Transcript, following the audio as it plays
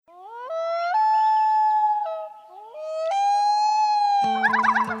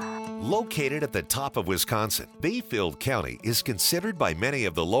Located at the top of Wisconsin, Bayfield County is considered by many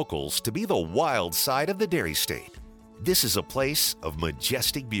of the locals to be the wild side of the dairy state. This is a place of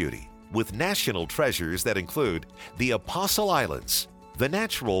majestic beauty, with national treasures that include the Apostle Islands, the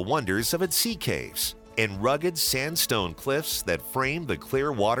natural wonders of its sea caves, and rugged sandstone cliffs that frame the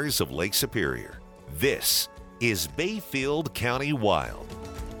clear waters of Lake Superior. This is Bayfield County Wild.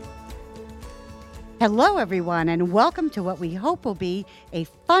 Hello, everyone, and welcome to what we hope will be a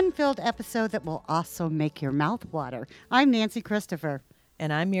fun-filled episode that will also make your mouth water. I'm Nancy Christopher.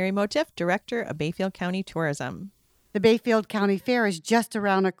 And I'm Mary Motif, Director of Bayfield County Tourism. The Bayfield County Fair is just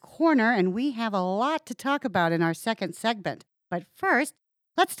around a corner, and we have a lot to talk about in our second segment. But first,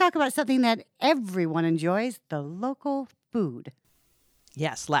 let's talk about something that everyone enjoys, the local food.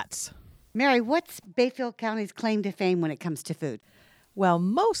 Yes, let's. Mary, what's Bayfield County's claim to fame when it comes to food? Well,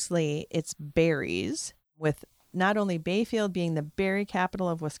 mostly it's berries, with not only Bayfield being the berry capital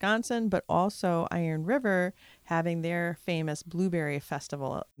of Wisconsin, but also Iron River having their famous blueberry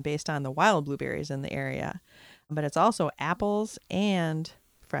festival based on the wild blueberries in the area. But it's also apples and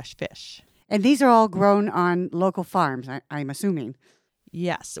fresh fish. And these are all grown on local farms, I'm assuming.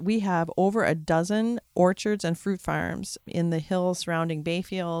 Yes, we have over a dozen orchards and fruit farms in the hills surrounding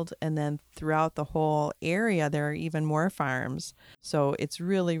Bayfield, and then throughout the whole area, there are even more farms. So it's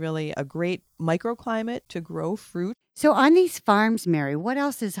really, really a great microclimate to grow fruit. So on these farms, Mary, what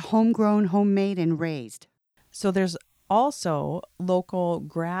else is homegrown, homemade, and raised? So there's also local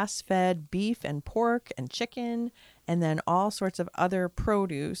grass-fed beef and pork and chicken, and then all sorts of other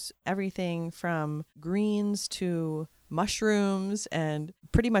produce, everything from greens to mushrooms and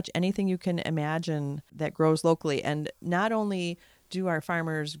pretty much anything you can imagine that grows locally. And not only do our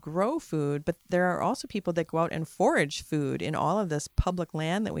farmers grow food, but there are also people that go out and forage food in all of this public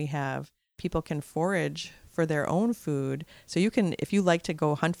land that we have. People can forage for their own food. So you can, if you like to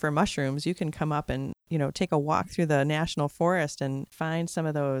go hunt for mushrooms, you can come up and, take a walk through the national forest and find some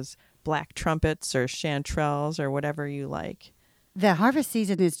of those black trumpets or chanterelles or whatever you like. The harvest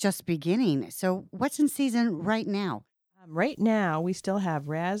season is just beginning. So what's in season right now? Right now, we still have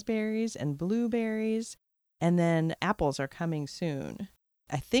raspberries and blueberries, and then apples are coming soon.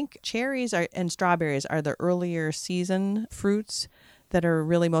 I think cherries and strawberries are the earlier season fruits that are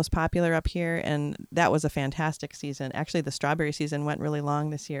really most popular up here, and that was a fantastic season. Actually, the strawberry season went really long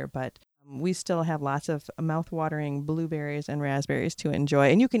this year, but we still have lots of mouth-watering blueberries and raspberries to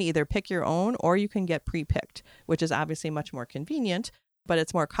enjoy. And you can either pick your own or you can get pre-picked, which is obviously much more convenient. But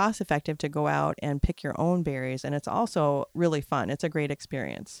it's more cost-effective to go out and pick your own berries, and it's also really fun. It's a great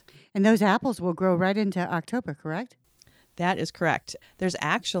experience. And those apples will grow right into October, correct? That is correct. There's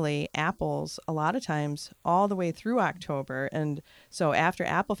actually apples a lot of times all the way through October, and so after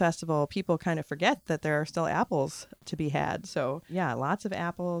Apple Festival, people kind of forget that there are still apples to be had. So yeah, lots of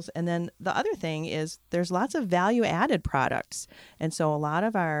apples. And then the other thing is there's lots of value-added products, and so a lot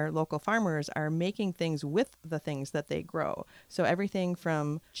of our local farmers are making things with the things that they grow. So everything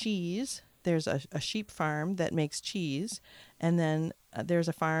from cheese. There's a sheep farm that makes cheese, and then there's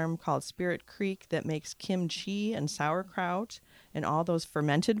a farm called Spirit Creek that makes kimchi and sauerkraut and all those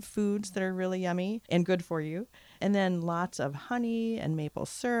fermented foods that are really yummy and good for you. And then lots of honey and maple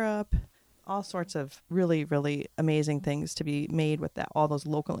syrup, all sorts of really, really amazing things to be made with all those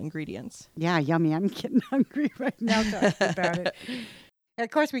local ingredients. Yeah, yummy. I'm getting hungry right now talking about it. And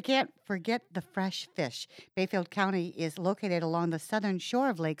of course, we can't forget the fresh fish. Bayfield County is located along the southern shore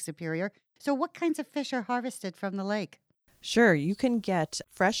of Lake Superior. So what kinds of fish are harvested from the lake? Sure, you can get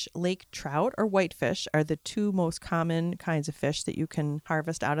fresh lake trout or whitefish are the two most common kinds of fish that you can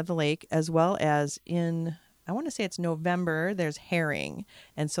harvest out of the lake, as well as I want to say it's November, there's herring.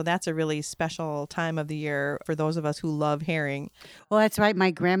 And so that's a really special time of the year for those of us who love herring. Well, that's right. My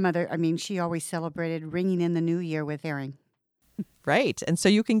grandmother, she always celebrated ringing in the new year with herring. Right. And so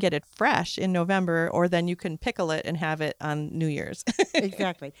you can get it fresh in November, or then you can pickle it and have it on New Year's.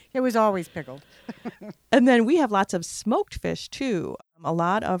 Exactly. It was always pickled. And then we have lots of smoked fish, too. A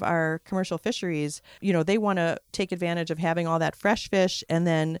lot of our commercial fisheries, they want to take advantage of having all that fresh fish, and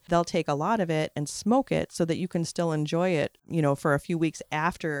then they'll take a lot of it and smoke it so that you can still enjoy it, for a few weeks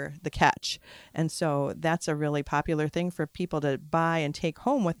after the catch. And so that's a really popular thing for people to buy and take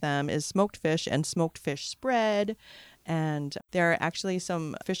home with them is smoked fish and smoked fish spread. And there are actually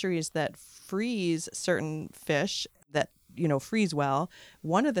some fisheries that freeze certain fish that, freeze well.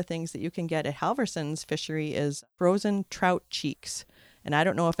 One of the things that you can get at Halverson's fishery is frozen trout cheeks. And I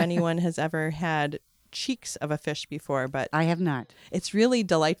don't know if anyone has ever had cheeks of a fish before, but I have not. It's really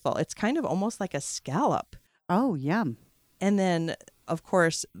delightful. It's kind of almost like a scallop. Oh, yum. And then, of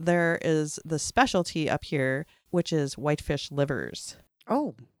course, there is the specialty up here, which is whitefish livers.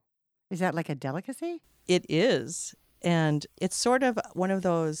 Oh. Is that like a delicacy? It is. And it's sort of one of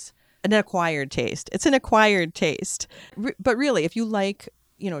those, an acquired taste. It's an acquired taste. But really, if you like,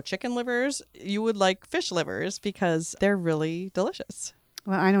 chicken livers, you would like fish livers because they're really delicious.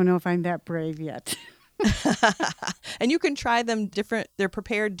 Well, I don't know if I'm that brave yet. And you can try them different. They're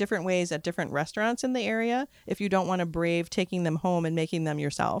prepared different ways at different restaurants in the area if you don't want to brave taking them home and making them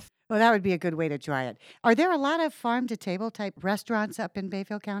yourself. Well, that would be a good way to try it. Are there a lot of farm-to-table type restaurants up in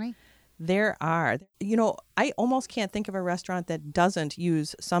Bayfield County? There are. I almost can't think of a restaurant that doesn't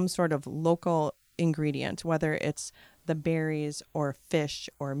use some sort of local ingredient, whether it's the berries or fish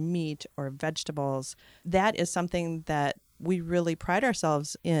or meat or vegetables. That is something that we really pride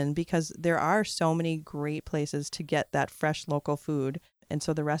ourselves in because there are so many great places to get that fresh local food. And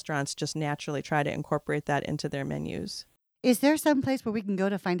so the restaurants just naturally try to incorporate that into their menus. Is there some place where we can go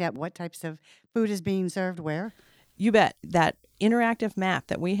to find out what types of food is being served where? You bet. That interactive map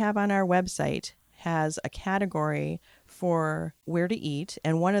that we have on our website has a category for where to eat.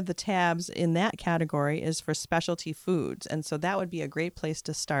 And one of the tabs in that category is for specialty foods. And so that would be a great place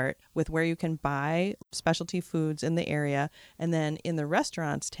to start with where you can buy specialty foods in the area. And then in the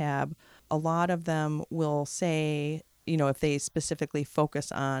restaurants tab, a lot of them will say, if they specifically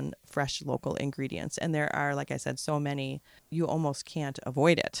focus on fresh local ingredients. And there are, like I said, so many, you almost can't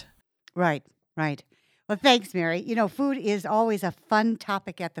avoid it. Right. Well, thanks, Mary. Food is always a fun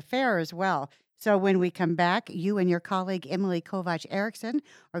topic at the fair as well. So when we come back, you and your colleague Emily Kovach Erickson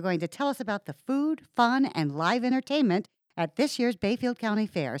are going to tell us about the food, fun, and live entertainment at this year's Bayfield County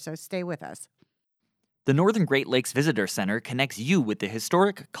Fair. So stay with us. The Northern Great Lakes Visitor Center connects you with the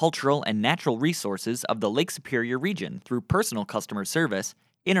historic, cultural, and natural resources of the Lake Superior region through personal customer service,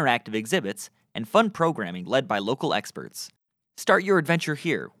 interactive exhibits, and fun programming led by local experts. Start your adventure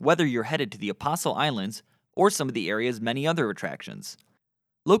here, whether you're headed to the Apostle Islands or some of the area's many other attractions.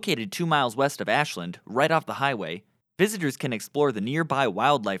 Located 2 miles west of Ashland, right off the highway, visitors can explore the nearby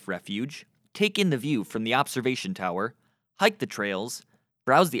wildlife refuge, take in the view from the observation tower, hike the trails,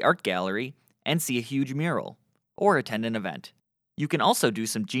 browse the art gallery, and see a huge mural, or attend an event. You can also do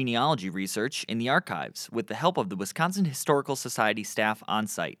some genealogy research in the archives with the help of the Wisconsin Historical Society staff on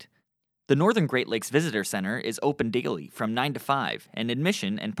site. The Northern Great Lakes Visitor Center is open daily from 9 to 5, and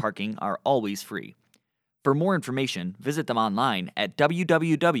admission and parking are always free. For more information, visit them online at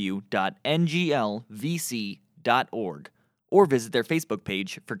www.nglvc.org or visit their Facebook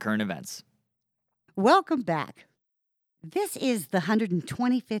page for current events. Welcome back. This is the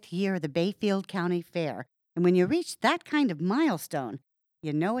 125th year of the Bayfield County Fair, and when you reach that kind of milestone,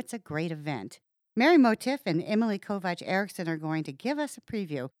 you know it's a great event. Mary Motiff and Emily Kovach Erickson are going to give us a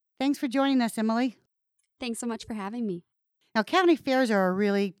preview. Thanks for joining us, Emily. Thanks so much for having me. Now, county fairs are a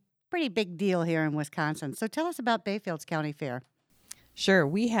really pretty big deal here in Wisconsin, so tell us about Bayfield's County Fair. Sure,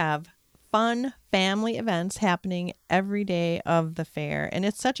 we have fun family events happening every day of the fair, and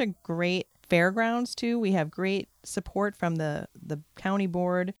it's such a great fairgrounds too. We have great support from the county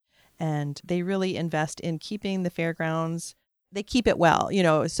board, and they really invest in keeping the fairgrounds. They keep it well,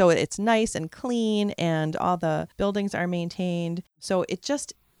 so it's nice and clean, and all the buildings are maintained. So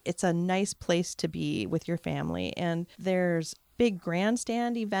it's a nice place to be with your family. And there's big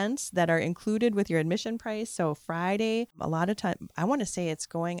grandstand events that are included with your admission price. So Friday, a lot of time, I want to say it's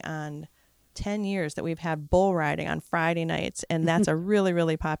going on 10 years that we've had bull riding on Friday nights, and that's a really,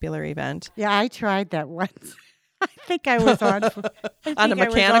 really popular event. Yeah, I tried that once. I think I was on on a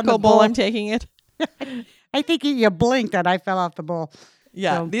mechanical bull. I'm taking it. I think you blinked and I fell off the bull.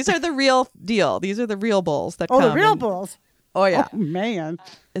 Yeah, So- these are the real deal. These are the real bulls that Oh, come. the real and- bulls. Oh, yeah. Oh, man.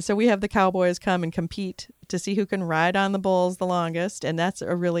 And so we have the cowboys come and compete to see who can ride on the bulls the longest, and that's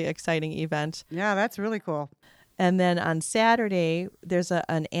a really exciting event. Yeah, that's really cool. And then on Saturday, there's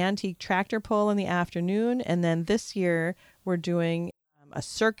an antique tractor pull in the afternoon. And then this year, we're doing a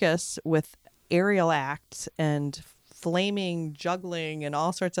circus with aerial acts and flaming juggling and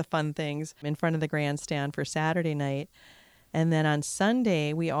all sorts of fun things in front of the grandstand for Saturday night. And then on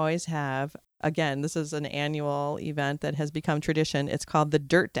Sunday, we always have, again, this is an annual event that has become tradition. It's called the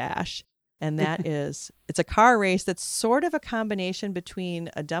Dirt Dash. And that it's a car race that's sort of a combination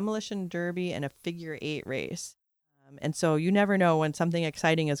between a demolition derby and a figure 8 race. And so you never know when something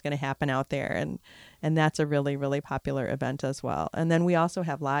exciting is going to happen out there. And that's a really, really popular event as well. And then we also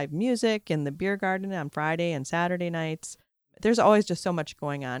have live music in the beer garden on Friday and Saturday nights. There's always just so much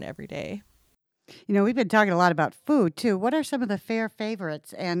going on every day. We've been talking a lot about food, too. What are some of the fair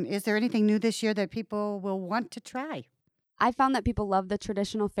favorites? And is there anything new this year that people will want to try? I found that people love the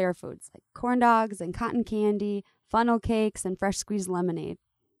traditional fair foods like corn dogs and cotton candy, funnel cakes, and fresh squeezed lemonade.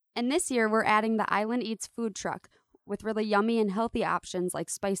 And this year, we're adding the Island Eats food truck, with really yummy and healthy options like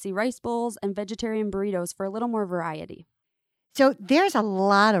spicy rice bowls and vegetarian burritos for a little more variety. So there's a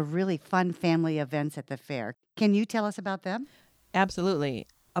lot of really fun family events at the fair. Can you tell us about them? Absolutely.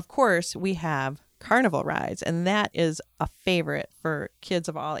 Of course, we have carnival rides, and that is a favorite for kids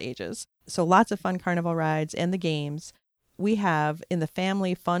of all ages. So lots of fun carnival rides and the games. We have in the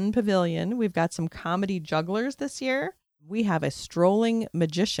Family Fun Pavilion, we've got some comedy jugglers this year. We have a strolling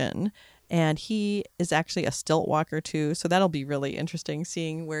magician, and he is actually a stilt walker too. So that'll be really interesting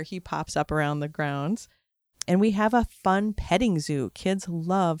seeing where he pops up around the grounds. And we have a fun petting zoo. Kids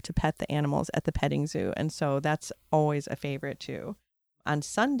love to pet the animals at the petting zoo. And so that's always a favorite too. On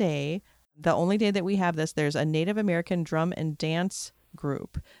Sunday, the only day that we have this, there's a Native American drum and dance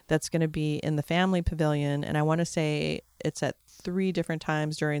group that's going to be in the Family Pavilion. And I want to say it's at 3 different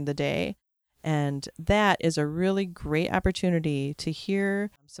times during the day. And that is a really great opportunity to hear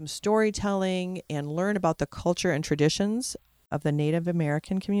some storytelling and learn about the culture and traditions of the Native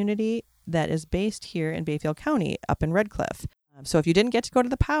American community that is based here in Bayfield County up in Red Cliff. So if you didn't get to go to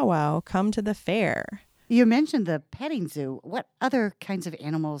the powwow, come to the fair. You mentioned the petting zoo. What other kinds of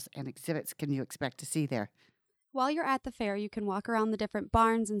animals and exhibits can you expect to see there? While you're at the fair, you can walk around the different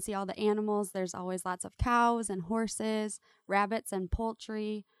barns and see all the animals. There's always lots of cows and horses, rabbits and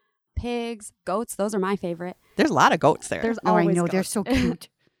poultry, pigs, goats. Those are my favorite. There's a lot of goats there. There's Oh, I always know. They're goats. so cute.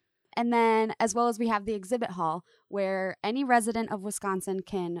 And then as well as we have the exhibit hall where any resident of Wisconsin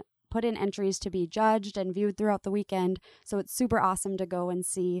can put in entries to be judged and viewed throughout the weekend. So it's super awesome to go and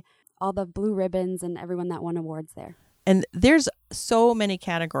see all the blue ribbons and everyone that won awards there. And there's so many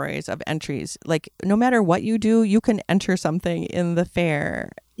categories of entries. Like no matter what you do, you can enter something in the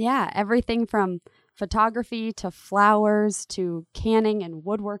fair. Yeah, everything from photography to flowers to canning and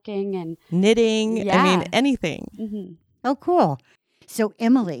woodworking and Knitting, I Yeah. mean, anything. mhm. Oh, cool. So,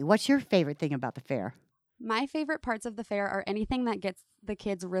 Emily, what's your favorite thing about the fair? My favorite parts of the fair are anything that gets the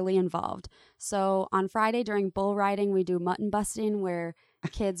kids really involved. So on Friday during bull riding, we do mutton busting where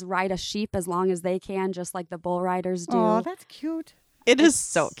kids ride a sheep as long as they can, just like the bull riders do. Oh, that's cute. It is It's-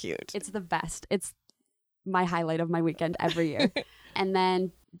 so cute. It's the best. It's my highlight of my weekend every year. And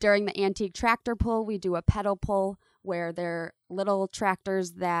then during the antique tractor pull, we do a pedal pull where they're little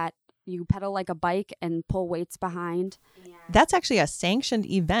tractors that you pedal like a bike and pull weights behind. That's actually a sanctioned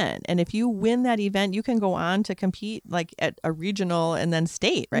event. And if you win that event, you can go on to compete like at a regional and then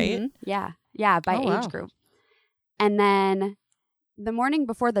state, right? Mhm. Yeah. Yeah, by Oh, age wow. group. And then the morning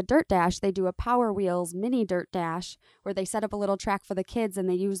before the dirt dash, they do a Power Wheels mini dirt dash where they set up a little track for the kids and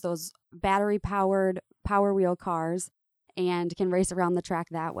they use those battery powered Power Wheel cars and can race around the track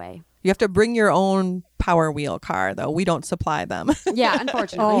that way. You have to bring your own Power Wheel car, though. We don't supply them. Yeah,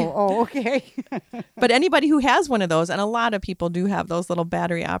 unfortunately. Okay. But anybody who has one of those, and a lot of people do have those little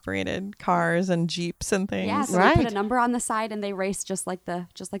battery operated cars and Jeeps and things. Yeah, so Right. they put a number on the side and they race just like the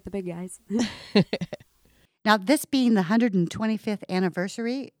big guys. Now, this being the 125th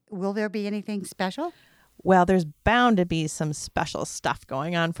anniversary, will there be anything special? Well, there's bound to be some special stuff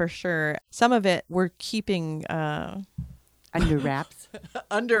going on for sure. Some of it we're keeping Under wraps.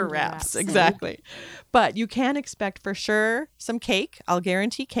 under wraps. Exactly. But you can expect for sure some cake. I'll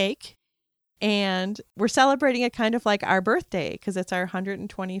guarantee cake. And we're celebrating it kind of like our birthday because it's our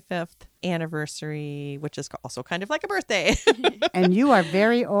 125th anniversary, which is also kind of like a birthday. And you are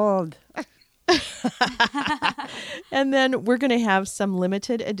very old. And then we're going to have some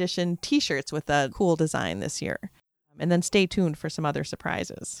limited edition T-shirts with a cool design this year. And then stay tuned for some other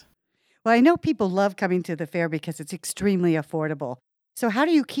surprises. Well, I know people love coming to the fair because it's extremely affordable. So how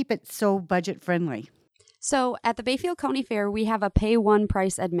do you keep it so budget friendly? So at the Bayfield County Fair, we have a pay one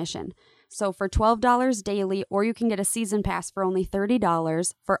price admission. So for $12 daily, or you can get a season pass for only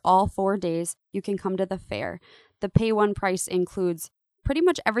 $30 for all 4 days, you can come to the fair. The pay one price includes pretty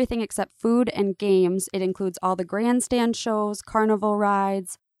much everything except food and games. It includes all the grandstand shows, carnival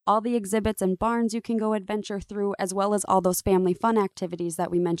rides, all the exhibits and barns you can go adventure through, as well as all those family fun activities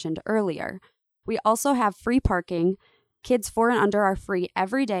that we mentioned earlier. We also have free parking. Kids 4 and under are free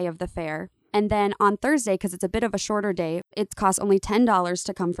every day of the fair. And then on Thursday, because it's a bit of a shorter day, it costs only $10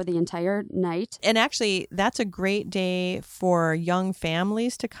 to come for the entire night. And actually, that's a great day for young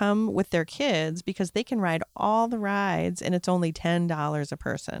families to come with their kids because they can ride all the rides and it's only $10 a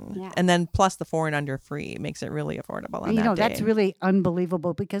person. Yeah. And then plus the 4 and under free makes it really affordable on You that know, day. that's really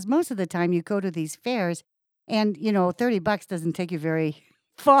unbelievable because most of the time you go to these fairs and, you know, $30 doesn't take you very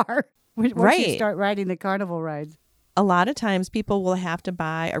far once you Right. start riding the carnival rides. A lot of times people will have to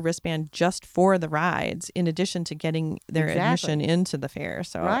buy a wristband just for the rides in addition to getting their Exactly. admission into the fair.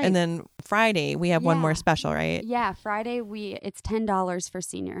 So, Right. and then Friday we have one more Yeah. special, right? Yeah, Friday it's $10 for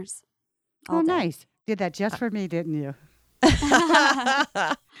seniors. all Oh, day. nice. Did that just for me, didn't you?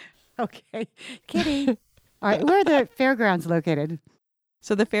 Okay. Kitty. All right. Where are the fairgrounds located?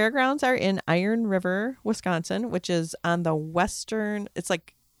 So the fairgrounds are in Iron River, Wisconsin, which is on the western, it's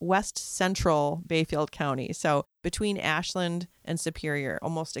like west central Bayfield County. So between Ashland and Superior,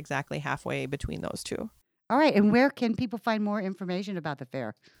 almost exactly halfway between those two. All right. And where can people find more information about the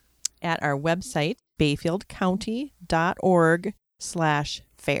fair? At our website,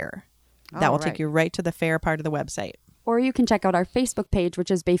 bayfieldcounty.org/fair. That will take you right to the fair part of the website. Or you can check out our Facebook page, which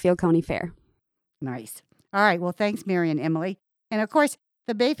is Bayfield County Fair. Nice. All right. Well, thanks, Mary and Emily. And of course,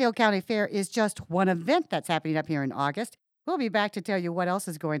 the Bayfield County Fair is just one event that's happening up here in August. We'll be back to tell you what else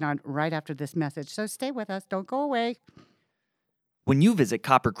is going on right after this message. So stay with us. Don't go away. When you visit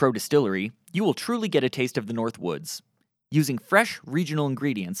Copper Crow Distillery, you will truly get a taste of the North Woods. Using fresh, regional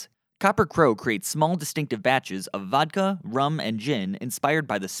ingredients, Copper Crow creates small, distinctive batches of vodka, rum, and gin inspired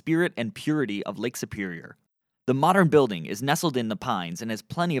by the spirit and purity of Lake Superior. The modern building is nestled in the pines and has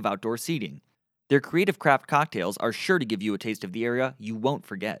plenty of outdoor seating. Their creative craft cocktails are sure to give you a taste of the area you won't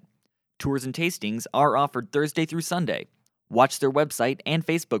forget. Tours and tastings are offered Thursday through Sunday. Watch their website and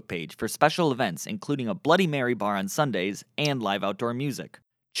Facebook page for special events, including a Bloody Mary bar on Sundays and live outdoor music.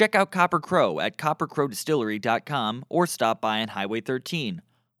 Check out Copper Crow at coppercrowdistillery.com or stop by on Highway 13,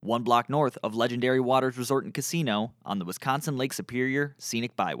 1 block north of Legendary Waters Resort and Casino on the Wisconsin Lake Superior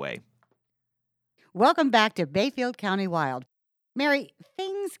Scenic Byway. Welcome back to Bayfield County Wild. Mary,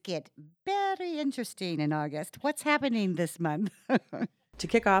 things get very interesting in August. What's happening this month? To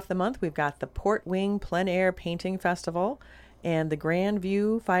kick off the month, we've got the Port Wing Plein Air Painting Festival and the Grand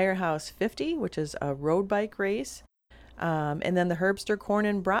View Firehouse 50, which is a road bike race. And then the Herbster Corn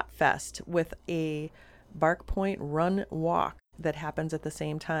and Brat Fest with a Bark Point Run Walk that happens at the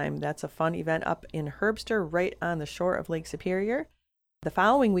same time. That's a fun event up in Herbster, right on the shore of Lake Superior. The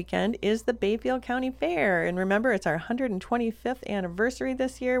following weekend is the Bayfield County Fair. And remember, it's our 125th anniversary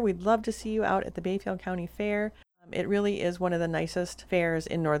this year. We'd love to see you out at the Bayfield County Fair. It really is one of the nicest fairs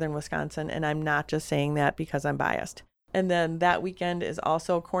in northern Wisconsin, and I'm not just saying that because I'm biased. And then that weekend is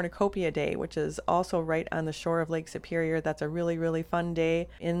also Cornucopia Day, which is also right on the shore of Lake Superior. That's a really, really fun day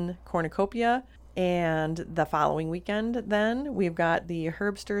in Cornucopia. And the following weekend, then, we've got the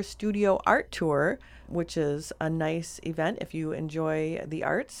Herbster Studio Art Tour, which is a nice event if you enjoy the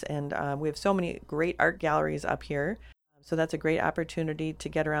arts. And we have so many great art galleries up here. So that's a great opportunity to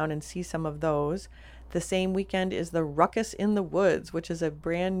get around and see some of those. The same weekend is the Ruckus in the Woods, which is a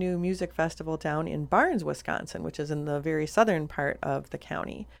brand new music festival down in Barnes, Wisconsin, which is in the very southern part of the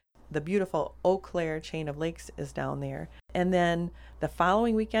county. The beautiful Eau Claire chain of lakes is down there. And then the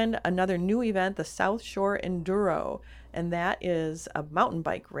following weekend, another new event, the South Shore Enduro. And that is a mountain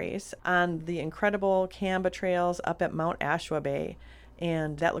bike race on the incredible Camba trails up at Mount Ashwa Bay.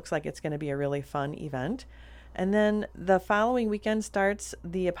 And that looks like it's going to be a really fun event. And then the following weekend starts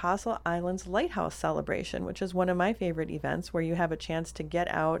the Apostle Islands Lighthouse Celebration, which is one of my favorite events where you have a chance to get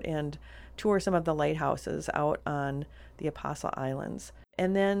out and tour some of the lighthouses out on the Apostle Islands.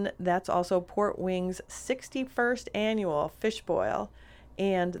 And then that's also Port Wing's 61st annual Fish Boil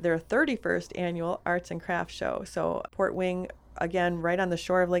and their 31st annual Arts and Crafts Show. So Port Wing, again, right on the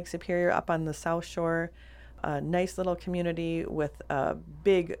shore of Lake Superior, up on the South Shore, a nice little community with a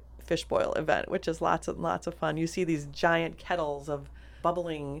big fish boil event, which is lots of fun. You see these giant kettles of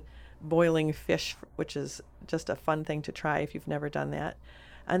boiling fish, which is just a fun thing to try if you've never done that.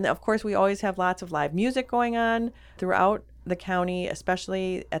 And of course, we always have lots of live music going on throughout the county,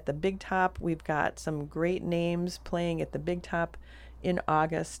 especially at the Big Top. We've got some great names playing at the Big Top in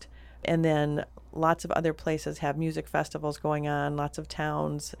August. And then lots of other places have music festivals going on. Lots of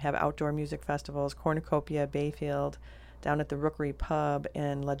towns have outdoor music festivals. Cornucopia, Bayfield, down at the Rookery Pub,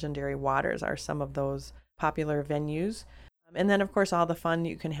 and Legendary Waters are some of those popular venues. And then, of course, all the fun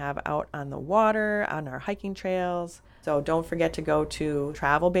you can have out on the water, on our hiking trails. So don't forget to go to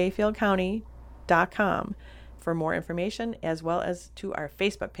travelbayfieldcounty.com for more information, as well as to our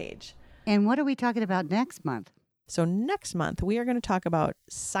Facebook page. And what are we talking about next month? So next month, we are going to talk about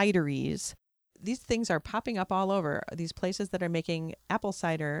cideries. These things are popping up all over. These places that are making apple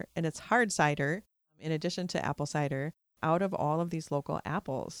cider, and it's hard cider, in addition to apple cider, out of all of these local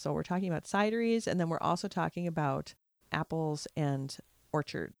apples. So we're talking about cideries, and then we're also talking about apples and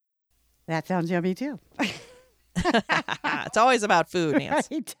orchard. That sounds yummy too. It's always about food,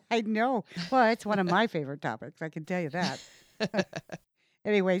 Nancy. Right, I know. Well, it's one of my favorite topics. I can tell you that.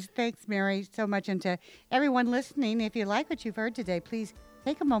 Anyways, thanks, Mary, so much. And to everyone listening, if you like what you've heard today, please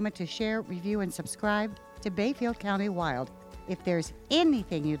take a moment to share, review, and subscribe to Bayfield County Wild. If there's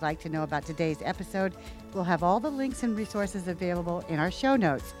anything you'd like to know about today's episode, we'll have all the links and resources available in our show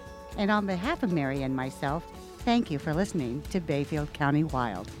notes. And on behalf of Mary and myself, thank you for listening to Bayfield County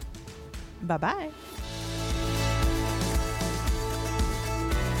Wild. Bye-bye.